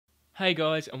Hey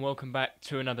guys, and welcome back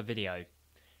to another video.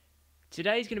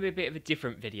 Today's going to be a bit of a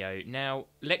different video. Now,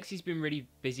 Lexi's been really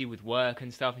busy with work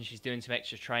and stuff, and she's doing some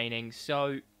extra training,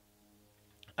 so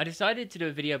I decided to do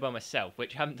a video by myself,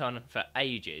 which I haven't done for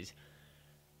ages.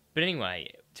 But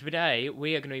anyway, today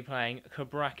we are going to be playing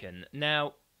Cabrakan.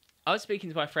 Now, I was speaking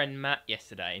to my friend Matt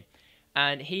yesterday,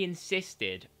 and he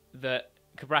insisted that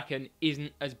Cabrakan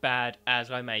isn't as bad as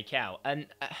I make out, and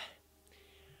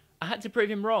I had to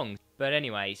prove him wrong. But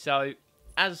anyway, so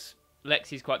as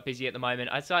Lexi's quite busy at the moment,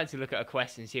 I decided to look at a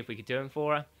quest and see if we could do them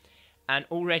for her. And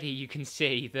already you can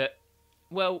see that,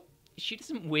 well, she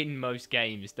doesn't win most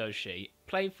games, does she?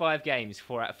 Played 5 games,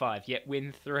 4 out of 5, yet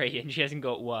win 3, and she hasn't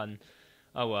got 1.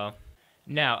 Oh well.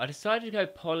 Now, I decided to go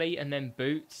Poly and then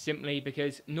Boots, simply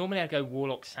because normally I'd go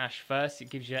Warlock Sash first. It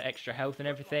gives you extra health and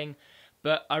everything.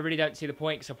 But I really don't see the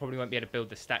point, because I probably won't be able to build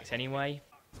the stacks anyway.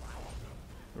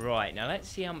 Right, now let's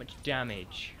see how much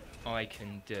damage I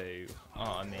can do.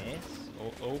 Oh, I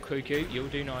miss. Oh, Cuckoo, you'll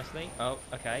do nicely. Oh,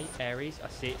 okay, Ares, I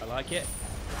see, I like it.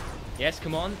 Yes,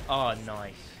 come on. Oh,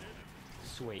 nice.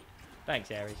 Sweet. Thanks,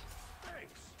 Ares.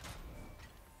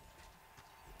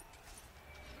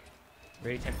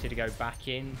 Really tempted to go back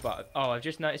in, but oh, I've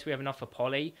just noticed we have enough for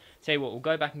Poly. Tell you what, we'll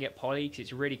go back and get Poly, because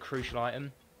it's a really crucial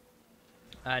item.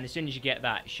 And as soon as you get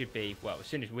that, it should be, well, as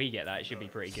soon as we get that, it should be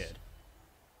pretty good.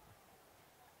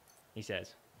 He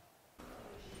says.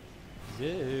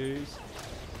 Zeus.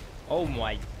 Oh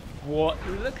my, what?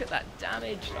 Look at that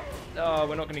damage. Oh,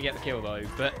 we're not going to get the kill though,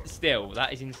 but still,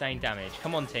 that is insane damage.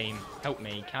 Come on, team. Help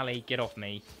me. Callie, get off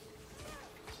me.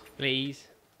 Please.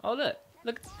 Oh,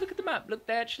 look at the map. Look,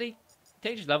 don't you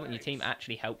just love it when your team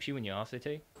actually helps you when you ask her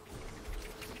to?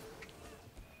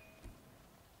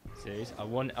 Zeus, I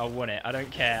want it. I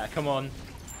don't care. Come on.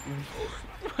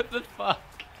 What the fuck?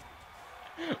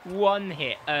 1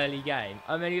 hit early game.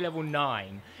 I'm only level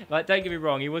 9. Like, don't get me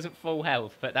wrong, he wasn't full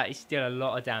health, but that is still a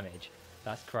lot of damage.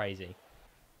 That's crazy.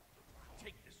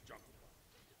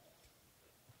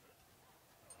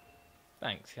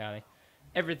 Thanks, Callie.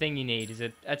 Everything you need is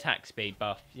an attack speed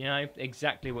buff. You know,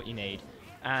 exactly what you need.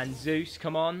 And Zeus,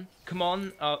 come on. Come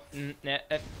on. Oh,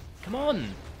 come on.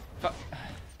 Fuck.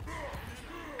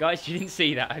 Guys, you didn't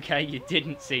see that, okay? You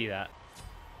didn't see that.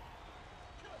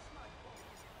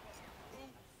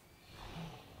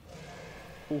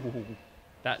 Ooh,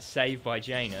 that's saved by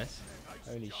Janus.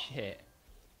 Holy shit.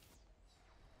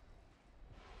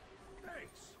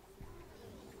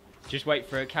 Just wait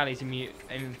for Callie's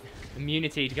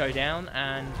immunity to go down,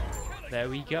 and there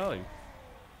we go.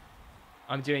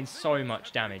 I'm doing so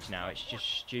much damage now, it's just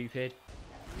stupid.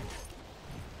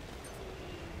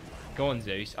 Go on,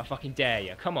 Zeus. I fucking dare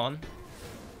you. Come on.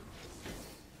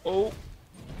 Oh.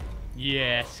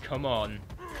 Yes, come on.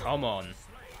 Come on.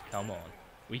 Come on.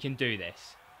 We can do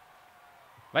this.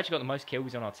 I've actually got the most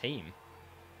kills on our team.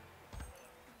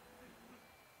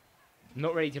 I'm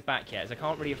not ready to back yet, as I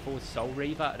can't really afford Soul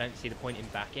Reaver. I don't see the point in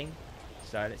backing.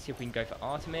 So let's see if we can go for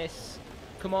Artemis.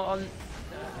 Come on.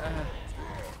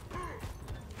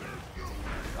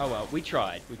 Oh well, we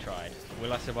tried. We tried.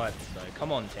 Will I survive this though?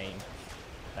 Come on, team.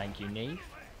 Thank you, Neef.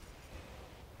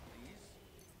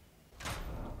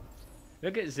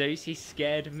 Look at Zeus. He's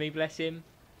scared of me, bless him.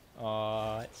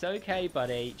 Oh, it's okay,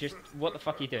 buddy. Just what the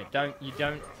fuck are you doing? You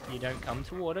don't come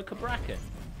toward a Cabrakan,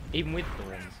 even with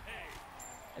thorns.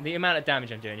 And the amount of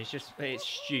damage I'm doing is it's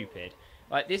stupid.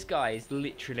 Like, this guy is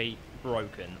literally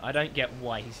broken. I don't get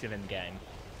why he's still in the game,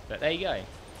 but there you go.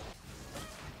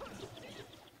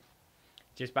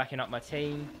 Just backing up my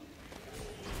team,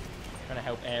 trying to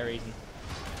help Ares. And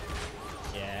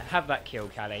yeah, have that kill,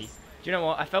 Callie. Do you know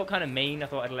what? I felt kind of mean. I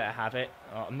thought I'd let her have it.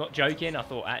 I'm not joking. I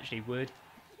thought I actually would.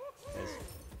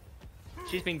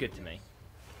 She's been good to me.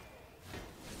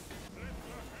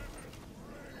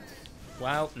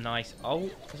 Wow, nice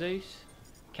ult, Zeus.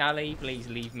 Callie, please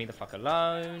leave me the fuck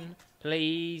alone.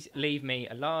 Please leave me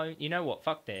alone. You know what?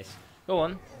 Fuck this. Go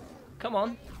on. Come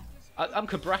on. I'm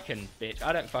Cabrakan, bitch.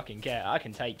 I don't fucking care. I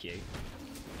can take you.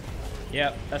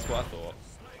 Yep, that's what I thought.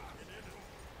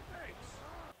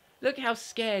 Look how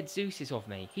scared Zeus is of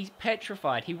me. He's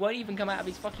petrified. He won't even come out of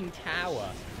his fucking tower.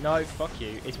 No, fuck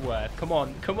you. It's worth. Come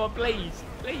on. Come on, please.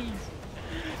 Please.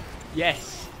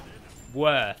 Yes.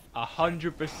 Worth.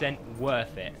 100%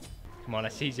 worth it. Come on, I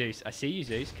see Zeus. I see you,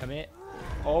 Zeus. Come here.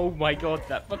 Oh my god,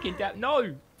 that fucking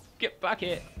no! Get back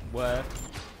here.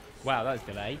 Worth. Wow, that was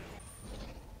delay.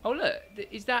 Oh look,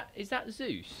 is that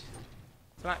Zeus?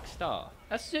 Black Star.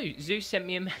 That's Zeus. Zeus sent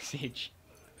me a message.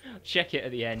 Check it at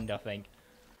the end, I think.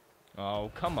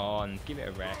 Oh, come on. Give it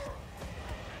a rest.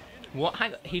 What?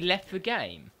 Hang on. He left the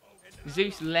game.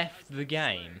 Zeus left the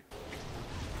game.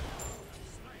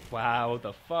 Wow,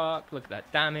 the fuck? Look at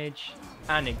that damage.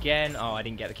 And again. Oh, I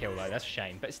didn't get the kill though. That's a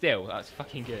shame. But still, that's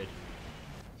fucking good.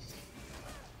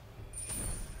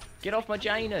 Get off my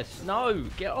Janus. No,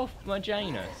 get off my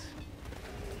Janus.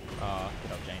 Oh,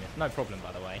 get off Janus. No problem,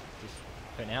 by the way. Just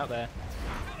putting it out there.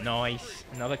 Nice.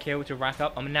 Another kill to rack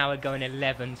up. I'm now going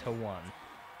 11 to 1.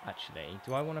 Actually,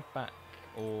 do I want to back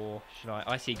or should I?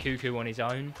 I see Cuckoo on his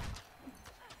own.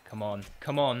 Come on.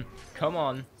 Come on. Come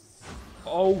on.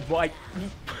 Oh my.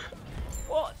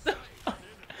 What the fuck?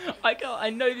 I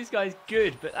know this guy's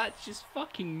good, but that's just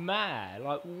fucking mad.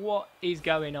 Like, what is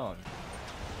going on?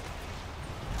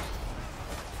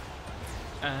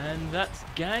 And that's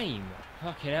game.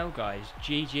 Fucking hell, guys.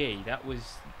 GG. That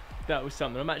was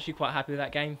something. I'm actually quite happy with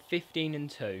that game.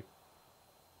 15-2.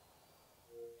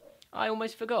 I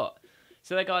almost forgot.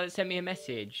 So that guy that sent me a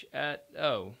message.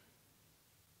 Oh.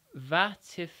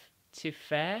 Vatifair?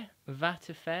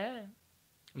 Vatifair?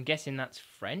 I'm guessing that's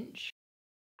French.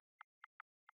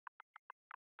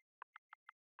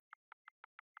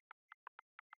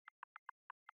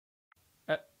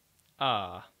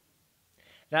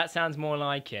 That sounds more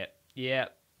like it. Yeah,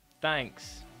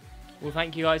 thanks. Well,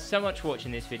 thank you guys so much for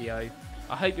watching this video.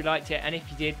 I hope you liked it, and if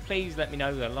you did, please let me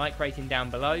know with a like rating down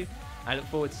below. I look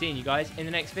forward to seeing you guys in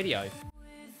the next video.